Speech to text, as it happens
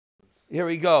Here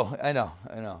we go. I know.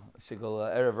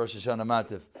 Shikol Erev Rosh Hashanah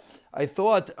Mativ. I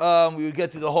thought we would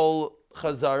get through the whole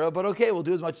Chazarah, but okay, we'll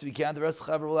do as much as we can. The rest of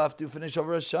the Chaver will have to finish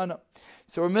over Rosh Hashanah.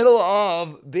 So we're middle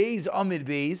of Beis Amid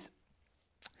Beis.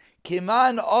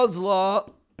 Kiman Ozla.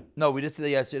 No, we just did that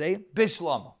yesterday.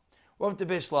 Bishlama. We're up to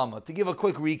Bishlama. To give a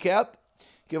quick recap.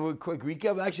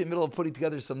 I'm actually in the middle of putting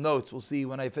together some notes. We'll see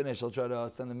when I finish. I'll try to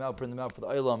send them out, print them out for the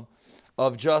Olam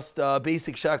of just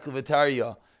basic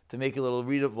Shaklavataria to make it a little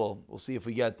readable. We'll see if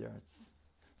we get there. It's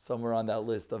somewhere on that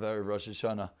list of Erev Rosh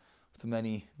Hashanah with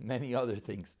many, many other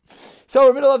things. So we're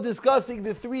in the middle of discussing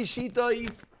the three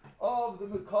shitas of the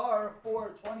Makar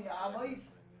for 20 Amais.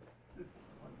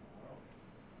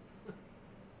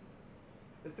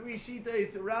 The three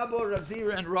shitas, Rabba, Rav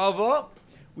Zira, and Rava.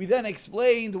 We then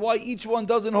explained why each one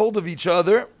doesn't hold of each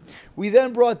other. We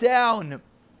then brought down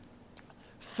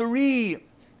three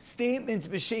statements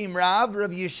b'shem Rav,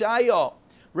 Rav Yeshaya,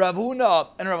 Rav Huna,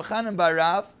 and Rav Chanan bar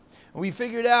Rav. And we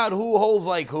figured out who holds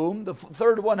like whom. The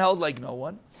third one held like no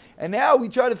one. And now we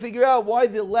try to figure out why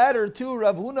the latter two,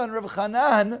 Rav Huna and Rav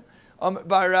Chanan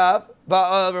bar Rav,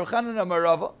 Rav Chanan bar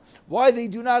Rava, why they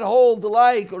do not hold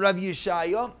like Rav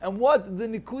Yeshaya, and what the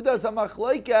Nikudas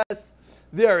HaMachlaikas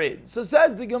therein. So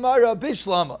says the Gemara,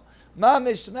 Bishlama,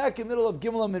 Mamish smack in the middle of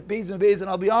Gimel and Beis, and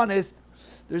I'll be honest,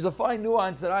 there's a fine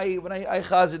nuance that when I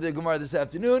chazed the Gemara this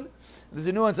afternoon, there's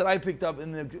a nuance that I picked up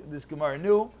in this Gemara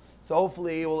new, so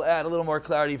hopefully it will add a little more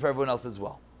clarity for everyone else as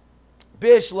well.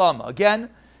 Bishlama, again,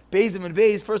 Beis and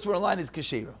Beis, first word in line is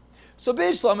Kashira. So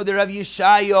Bishlama, the Rav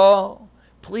Yeshaya,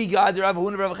 Pligad, the Rav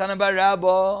Huna, Rav Chanan bar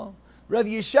Rabba, Rav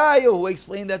Yeshaya, who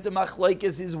explained that the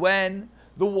Machlaikas is when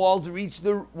the walls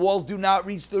do not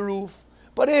reach the roof.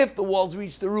 But if the walls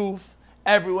reach the roof,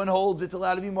 everyone holds it's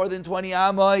allowed to be more than 20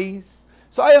 amais.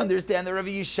 So I understand that Rav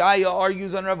Yeshaya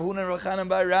argues on Rav Huna and Rav Chanan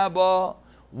bar Rabba.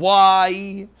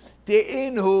 Why?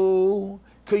 De'inhu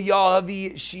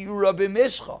kayavi shiura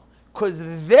b'mishcha. Because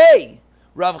they,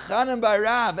 Rav Chanan bar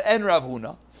Rav and Rav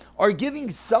Huna, are giving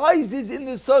sizes in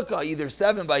the sukkah, either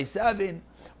 7 by 7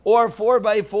 or 4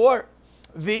 by 4.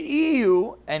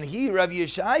 Ve'iyu, and he, Rav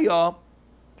Yeshaya,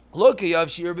 Lokayav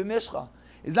Shir b'mishcha,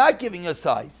 is not giving a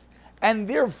size. And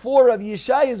therefore Rav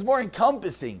Yeshaya is more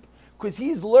encompassing, because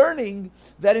he's learning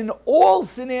that in all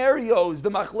scenarios the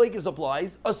machlekes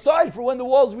applies, aside for when the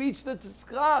walls reach the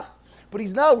tiskach. But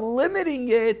he's now limiting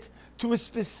it to a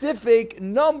specific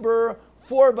number,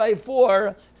 4 by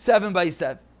 4, 7 by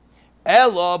 7.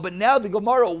 Ella, but now the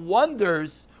Gemara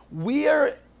wonders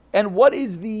where and what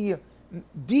is the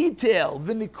detail,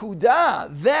 the nikudah,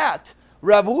 that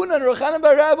Rav Huna and Rav Chanan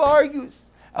bar Rabba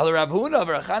argues. Al Rav Huna and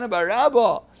Rav Chanan bar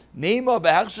Rabba, Neima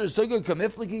b'hachshir sukkah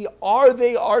kamifliki, are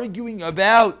they arguing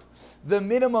about the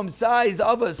minimum size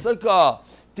of a sukkah?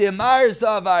 Demar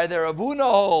savar, the Rav Huna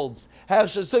holds,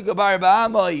 hachshir sukkah bar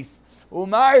ba'amais,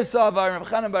 umar savar, Rav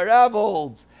Chanan bar Rabba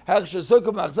holds, hachshir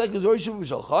sukkah machzekes roishu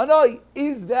v'shalchanai.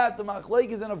 Is that the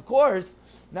machlekes? And of course,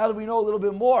 now that we know a little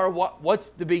bit more,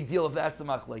 what's the big deal if that's the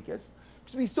machlekes?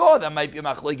 Because we saw that might be a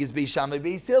machlekes Beis Shammai,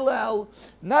 Beis Hillel.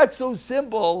 Not so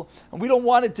simple, and we don't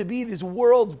want it to be this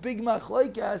world's big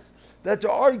machlekes that are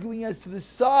arguing as to the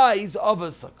size of a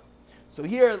sukkah. So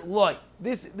here, loy,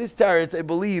 this teretz, I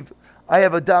believe, I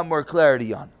have a dot more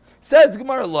clarity on. Says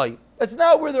Gemara, loy, that's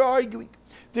not where they're arguing.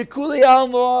 The Kulei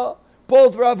Alma,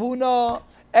 both Rav Huna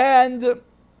and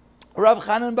Rav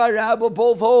Chanan bar Rabba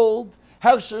both hold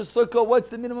Hechsher Sukkah. What's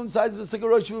the minimum size of a sukkah?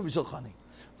 Rosh Hashanah.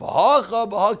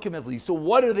 So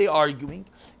what are they arguing?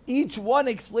 Each one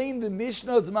explained the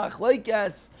Mishnah's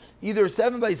machlekes, either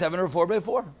 7 by 7 or 4 by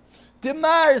 4.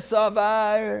 Demar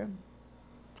savar,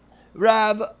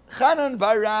 Rav Chanan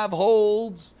bar Rav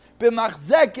holds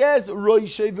b'machzekes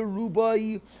roishay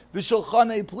v'rubai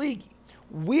v'shulchanei pligi.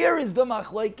 Where is the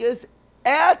machlekes?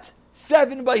 At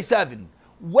 7 by 7.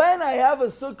 When I have a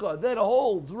sukkah that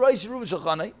holds roishay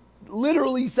v'shulchanei,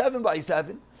 literally 7 by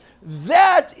 7,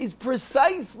 that is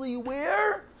precisely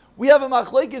where we have a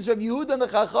machlekes Rav Yehuda and the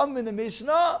Chacham in the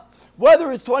Mishnah,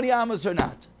 whether it's 20 amos or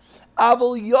not.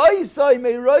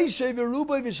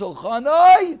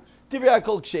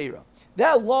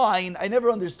 That line, I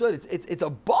never understood. It's a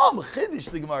bomb chiddush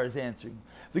the Gemara is answering.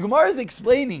 The Gemara is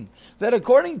explaining that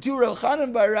according to Rav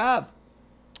Chanan bar Rav,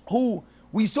 who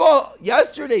we saw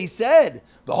yesterday said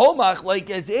the whole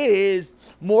machlekes is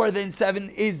more than 7,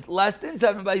 is less than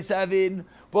 7 by 7,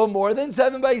 but more than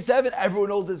 7 by 7, everyone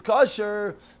holds his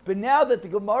kosher. But now that the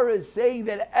Gemara is saying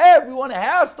that everyone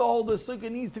has to hold a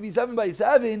sukkah needs to be 7 by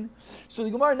 7, so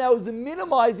the Gemara now is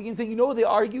minimizing and saying, you know what they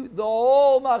argue? The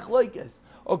whole machlekes,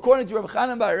 according to Rav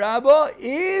Chanan bar Rabba,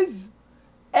 is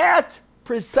at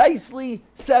precisely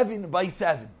 7 by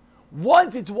 7.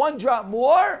 Once it's one drop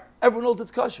more, Everyone holds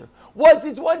it's kosher. Once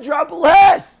it's one drop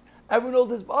less, everyone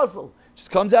holds it's puzzle. Just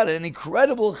comes out an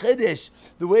incredible chiddush,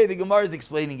 the way the Gemara is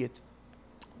explaining it.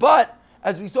 But,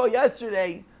 as we saw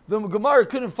yesterday, the Gemara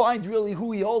couldn't find really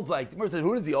who he holds like. The Gemara said,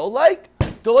 who does he hold like?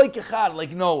 Deloik echad,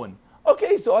 like no one.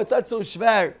 Okay, so it's not so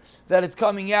shver that it's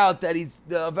coming out that he's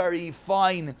a very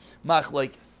fine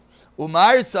machlokes.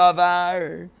 Umar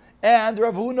savar, and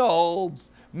Rav Huna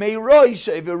holds, meiroi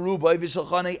sheverubai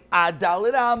v'shalchane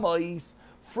adalit amois,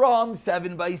 from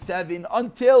 7 by 7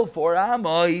 until 4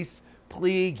 amois,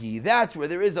 pligi. That's where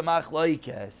there is a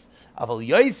machlokes. Aval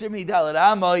yoser midalit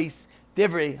amois,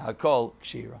 divrei hakol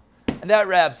kshira. And that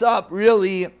wraps up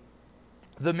really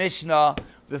the Mishnah,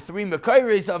 the 3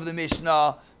 Mekayres of the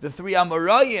Mishnah, the 3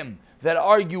 Amarayim that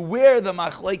argue where the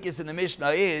machlokes in the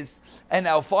Mishnah is, and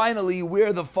now finally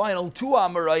where the final 2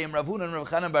 Amarayim, Rav Huna and Rav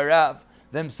Chanan bar Rav,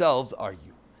 themselves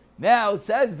argue. Now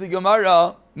says the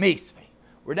Gemara, Meisvei.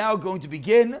 We're now going to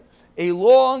begin a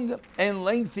long and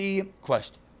lengthy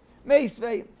question.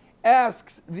 Meisvei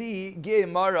asks the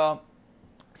Gemara,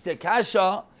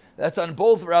 Sekasha, that's on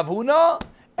both Rav Huna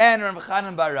and Rav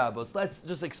Chanan bar Rav. So let's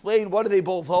just explain, what do they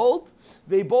both hold?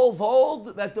 They both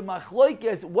hold that the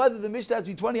machlokes, whether the Mishnah has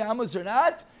to be 20 amos or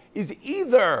not, is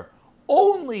either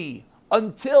only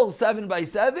until 7 by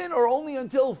 7 or only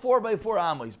until 4 by 4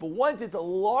 amos. But once it's a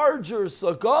larger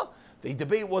sukkah, they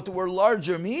debate what the word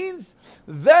larger means,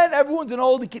 then everyone's going to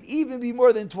hold it can even be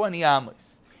more than 20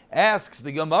 amos. Asks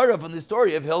the Gemara from the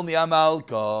story of Hilni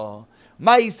Amalka.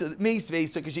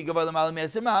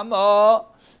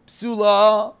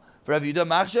 Psula. For Rav Yehuda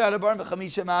Machshir Adabar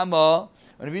v'chamisha ma'ama.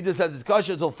 When Rav Yehuda says it's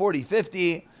kosher until 40,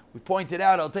 50, we pointed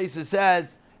out, Al-Taisa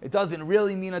says it doesn't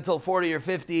really mean until 40 or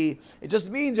 50. It just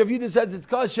means Rav Yehuda says it's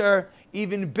kosher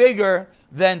even bigger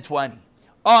than 20.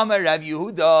 Amar Rav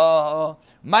Yehuda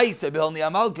Ma'isa b'Hilni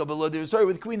Amalka. Below the story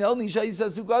with Queen Hilni, Shai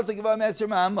says Sukkah Giva Maser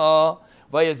Ma'ama.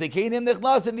 Vayazekanim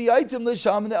Nechnasim v'Yaitim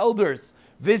L'Sham, and the elders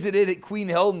visited at Queen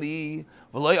Hilni.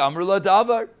 V'Loi Amr La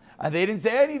Davar, and they didn't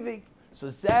say anything. So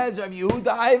says Rav Yehuda,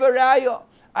 I have a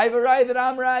raya that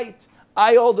I'm right.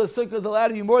 I hold the sukkah is allowed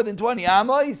to be more than 20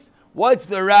 amos. What's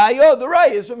the raya? The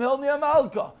raya is from Hilni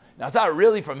Amalka. Now it's not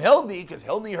really from Hilni, because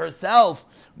Hilni herself,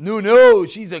 no,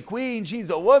 she's a queen, she's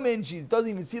a woman, she doesn't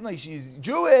even seem like she's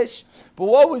Jewish. But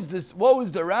what was this? What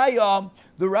was the raya?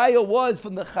 The raya was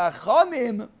from the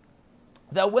Chachamim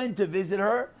that went to visit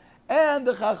her, and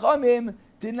the Chachamim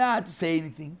did not say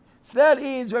anything. So that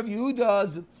is Rav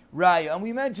Yehuda's raya. And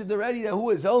we mentioned already that who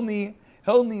was Hilni?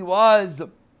 Hilni was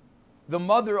the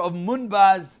mother of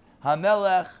Munbaz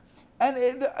Hamelech.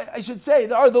 And I should say,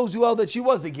 there are those who held that she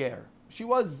was a ger. She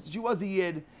was a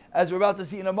yid. As we're about to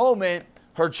see in a moment,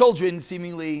 her children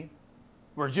seemingly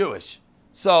were Jewish.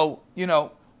 So,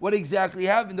 what exactly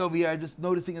happened over here? Just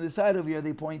noticing on the side over here,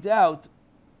 they point out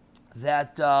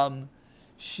that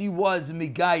she was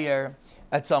Megayer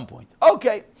at some point.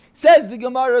 Okay. Says the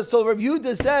Gemara, so Rav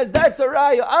Yehuda says, that's a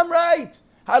raya. I'm right.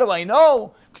 How do I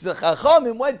know? Because the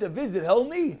Chachamim went to visit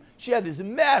Hilni. She had this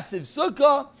massive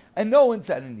sukkah, and no one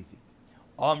said anything.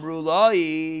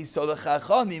 Amrulai, so the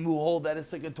Chachamim who hold that a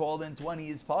sukkah taller than 20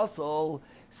 is possible,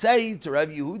 say to Rav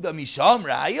Yehuda, Misham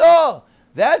raya?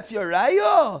 That's your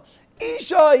raya?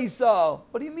 Isha Isa.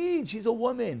 What do you mean? She's a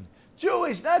woman.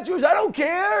 Jewish, not Jewish, I don't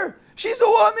care. She's a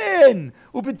woman.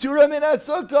 Upetura min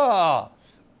sukkah.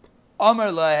 Amar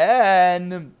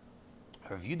lahen.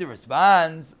 Rav Yehuda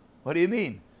responds, what do you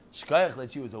mean? Shkayach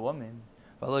that she was a woman.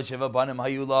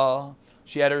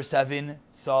 She had her 7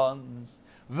 sons.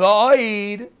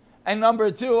 V'oid, and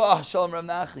number 2, Shalom Rav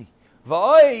Nachi.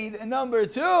 V'oid, and number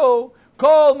 2,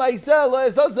 Kol Maisel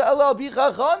Esaza Ela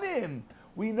Bichachamim.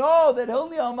 We know that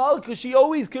Hilni Amalka, she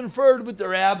always conferred with the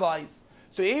rabbis.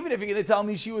 So even if you're going to tell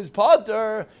me she was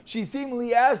Potter, she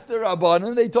seemingly asked the Rabban,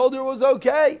 and they told her it was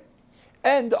okay.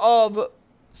 End of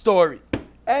story.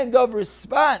 End of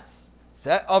response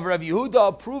of Rav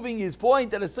Yehuda proving his point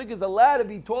that a sukkah is allowed to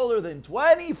be taller than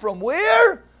 20. From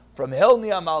where? From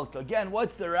Hilni Amalka. Again,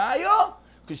 what's the raya?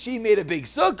 Because she made a big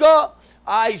sukkah.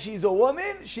 She's a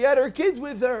woman. She had her kids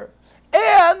with her.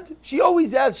 And she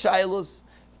always asked shilos.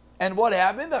 And what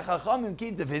happened? The Chachamim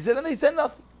came to visit and they said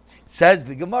nothing. Says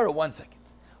the Gemara, 1 second.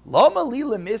 Lama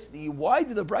lila misni. Why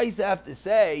did the Brisa have to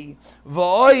say,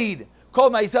 V'oid,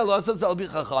 kol ma'isel asasal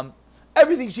bichacham?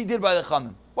 Everything she did by the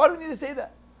Chamim. Why do we need to say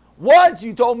that? Once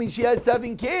you told me she has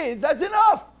 7 kids, that's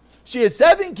enough. She has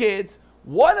 7 kids,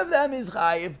 one of them is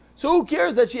chayiv, so who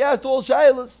cares that she asked all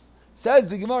shilas? Says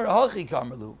the Gemara, Hachi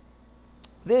Karmelu.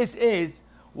 This is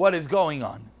what is going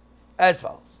on as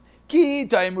follows. Ki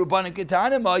ta'im rubanim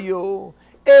ketanim ayu.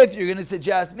 If you're going to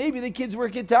suggest maybe the kids were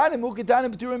ketanim, who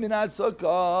ketanim b'turim min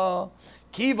sukkah.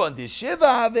 Kivan de Shiva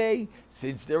have,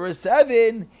 since there were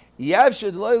 7, it's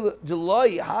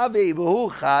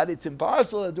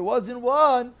impossible that there wasn't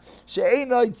one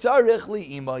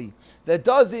that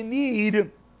doesn't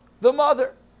need the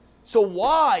mother. So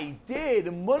why did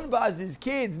Munbaz's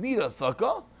kids need a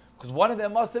sukkah? Because one of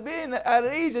them must have been at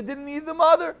an age that didn't need the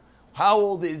mother. How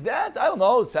old is that? I don't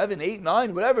know, 7, 8,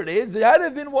 9, whatever it is. It had to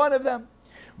have been one of them.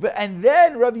 And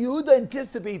then Rav Yehuda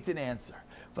anticipates an answer.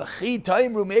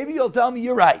 Maybe you'll tell me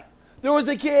you're right. There was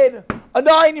a kid, a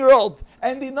 9-year-old,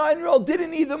 and the 9-year-old didn't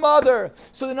need the mother.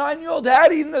 So the 9-year-old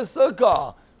had eaten a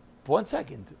sukkah. 1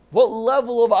 second. What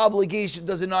level of obligation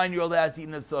does a 9-year-old have to eat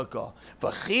in a sukkah?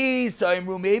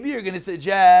 Maybe you're going to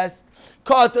suggest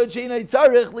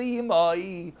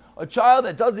a child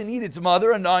that doesn't need its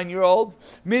mother, a 9-year-old.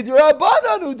 It's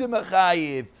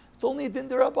only a din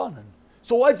derabanan.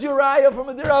 So what's your raya from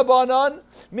a derabanan?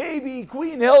 Maybe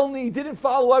Queen Hilni didn't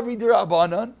follow every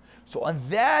derabanan. So on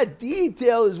that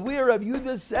detail is where Rav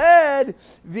Yehuda said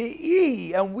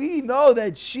V'i, and we know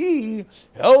that she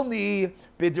Hilni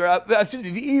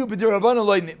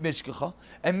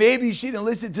and maybe she didn't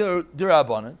listen to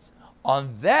derabanans.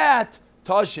 On that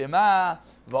Tashema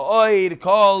va'oid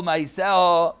kol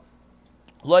ma'iseh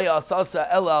lo yasasa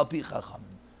ela al pi chacham.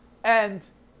 End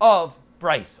of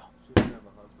Brisa.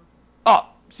 Oh,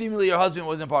 seemingly your husband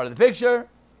wasn't part of the picture.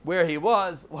 Where he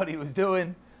was, what he was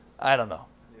doing, I don't know.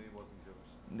 Maybe he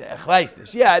wasn't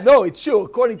Jewish. Yeah, no, it's true.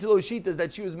 According to those shitas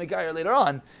that she was Mekayah later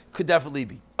on, could definitely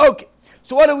be. Okay,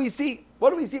 so what do we see? What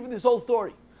do we see from this whole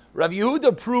story? Rav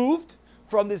Yehuda proved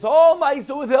from this whole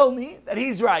Maisa with Hilni that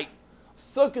he's right.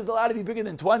 Sukkah is allowed to be bigger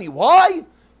than 20. Why?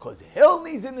 Because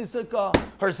Hilni's in the sukkah,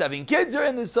 her 7 kids are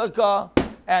in the sukkah,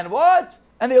 and what?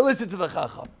 And they listen to the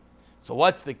Chacham. So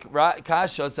what's the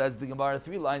kasha, says the Gemara,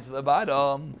 3 lines to the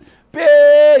bottom.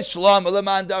 According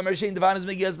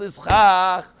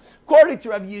to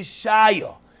Rav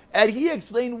Yeshaya, and he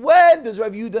explained, when does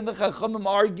Rav Yehuda and the Chachamim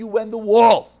argue? When the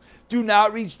walls do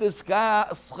not reach the schach.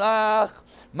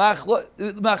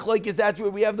 Machlokes, that's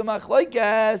where we have the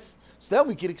machlokes. So then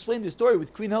we can explain the story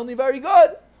with Queen Hilni very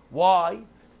good. Why?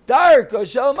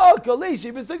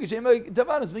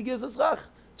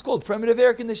 It's called primitive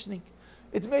air conditioning.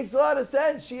 It makes a lot of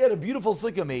sense. She had a beautiful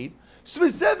sukkah made.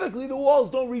 Specifically, the walls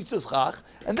don't reach the schach,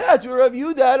 and that's where Rav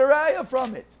Yehuda had a raya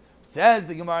from it. Says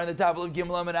the Gemara in the top of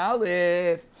Gimel and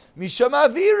Aleph, Misham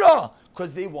Avira,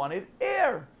 because they wanted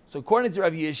air. So according to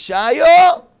Rav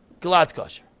Yeshaya, Glat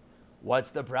Kosher.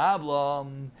 What's the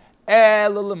problem?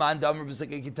 But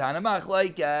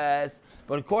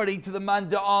according to the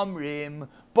Manda Amrim,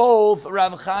 both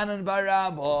Rav Chanan bar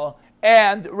Rabba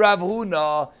and Rav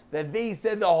Huna, that they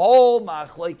said the whole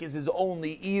machlokes is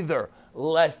only either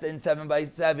less than 7 by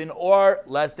 7 or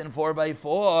less than 4 by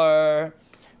 4.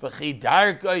 The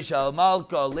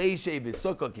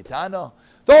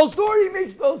whole story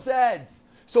makes no sense.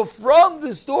 So from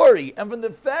the story and from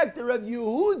the fact that Rav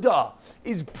Yehuda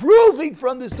is proving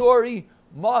from the story,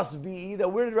 must be that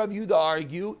where did Rav Yehuda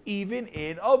argue? Even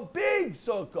in a big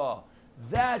sukkah.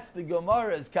 That's the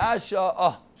Gemara's kasha.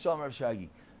 Oh, Shalom Rav Shagi.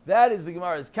 That is the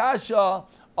Gemara's kasha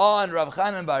on Rav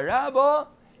Chanan bar Rabba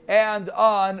and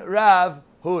on Rav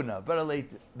Huna. Better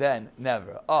late than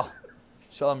never. Oh,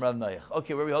 Shalom Rav Noach.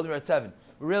 Okay, where are we holding? We're at 7.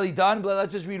 We're really done, but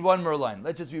let's just read one more line.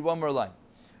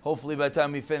 Hopefully by the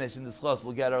time we finish in this class,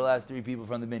 we'll get our last 3 people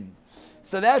from the minyan.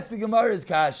 So that's the Gemara's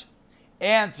kasha.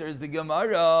 Answers the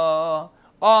Gemara.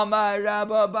 Amar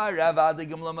Rabba bar Rabba, the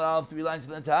Gemara, 3 lines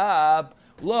to the top.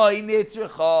 Loi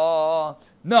nitzrecha.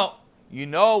 No. You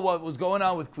know what was going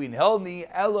on with Queen Hilni?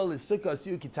 Ela l'sukkah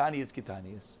asu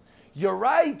kitanius. You're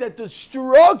right that the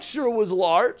structure was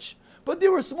large, but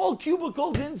there were small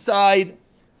cubicles inside,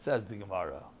 says the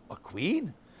Gemara. A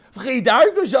queen? Do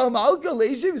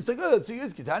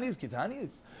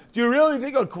you really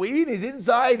think a queen is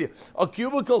inside a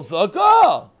cubicle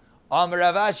sukkah? Amar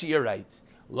Rav Ashi, you're right.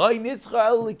 It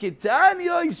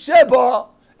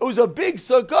was a big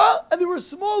sukkah, and there were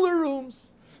smaller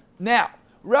rooms. Now,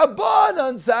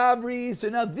 Rabbanan Savri, so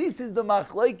now this is the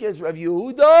machlokes Rav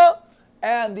Yehuda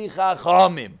and the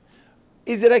Chachamim.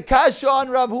 Is it a kasha on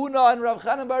Rav Huna and Rav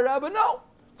Chanan bar Rabba? No,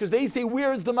 because they say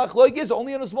where's the machlokes?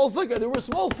 Only in a small sukkah. There were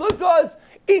small sukkahs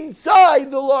inside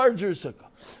the larger sukkah.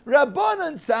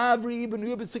 Rabbanan Savri ibn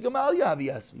Sukkah Mal Yavi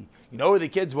Yasvi. You know where the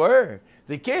kids were?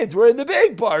 The kids were in the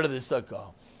big part of the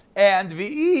sukkah, and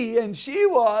Vi'i, and she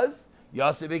was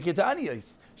Yaseh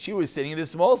Kitanias. She was sitting in the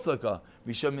small sukkah.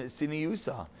 Misham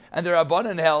Siniyusa. And the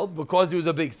Rabbanan held, because it was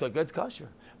a big sukkah, it's kosher.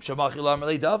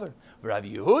 Rav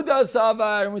Yehuda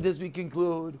Savar, and with this we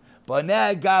conclude. No,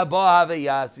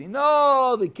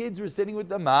 the kids were sitting with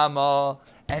the mama,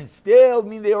 and still,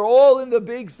 they were all in the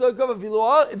big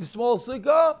sukkah, in the small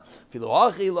sukkah,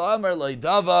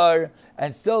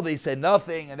 and still they said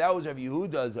nothing, and that was Rav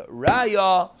Yehuda's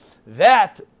raya,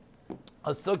 that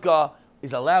a sukkah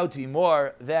is allowed to be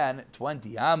more than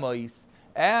 20 amos.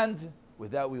 And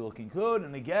with that we will conclude,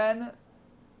 and again,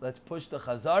 let's push the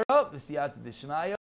Chazarah, V'siyata D'Shmaya.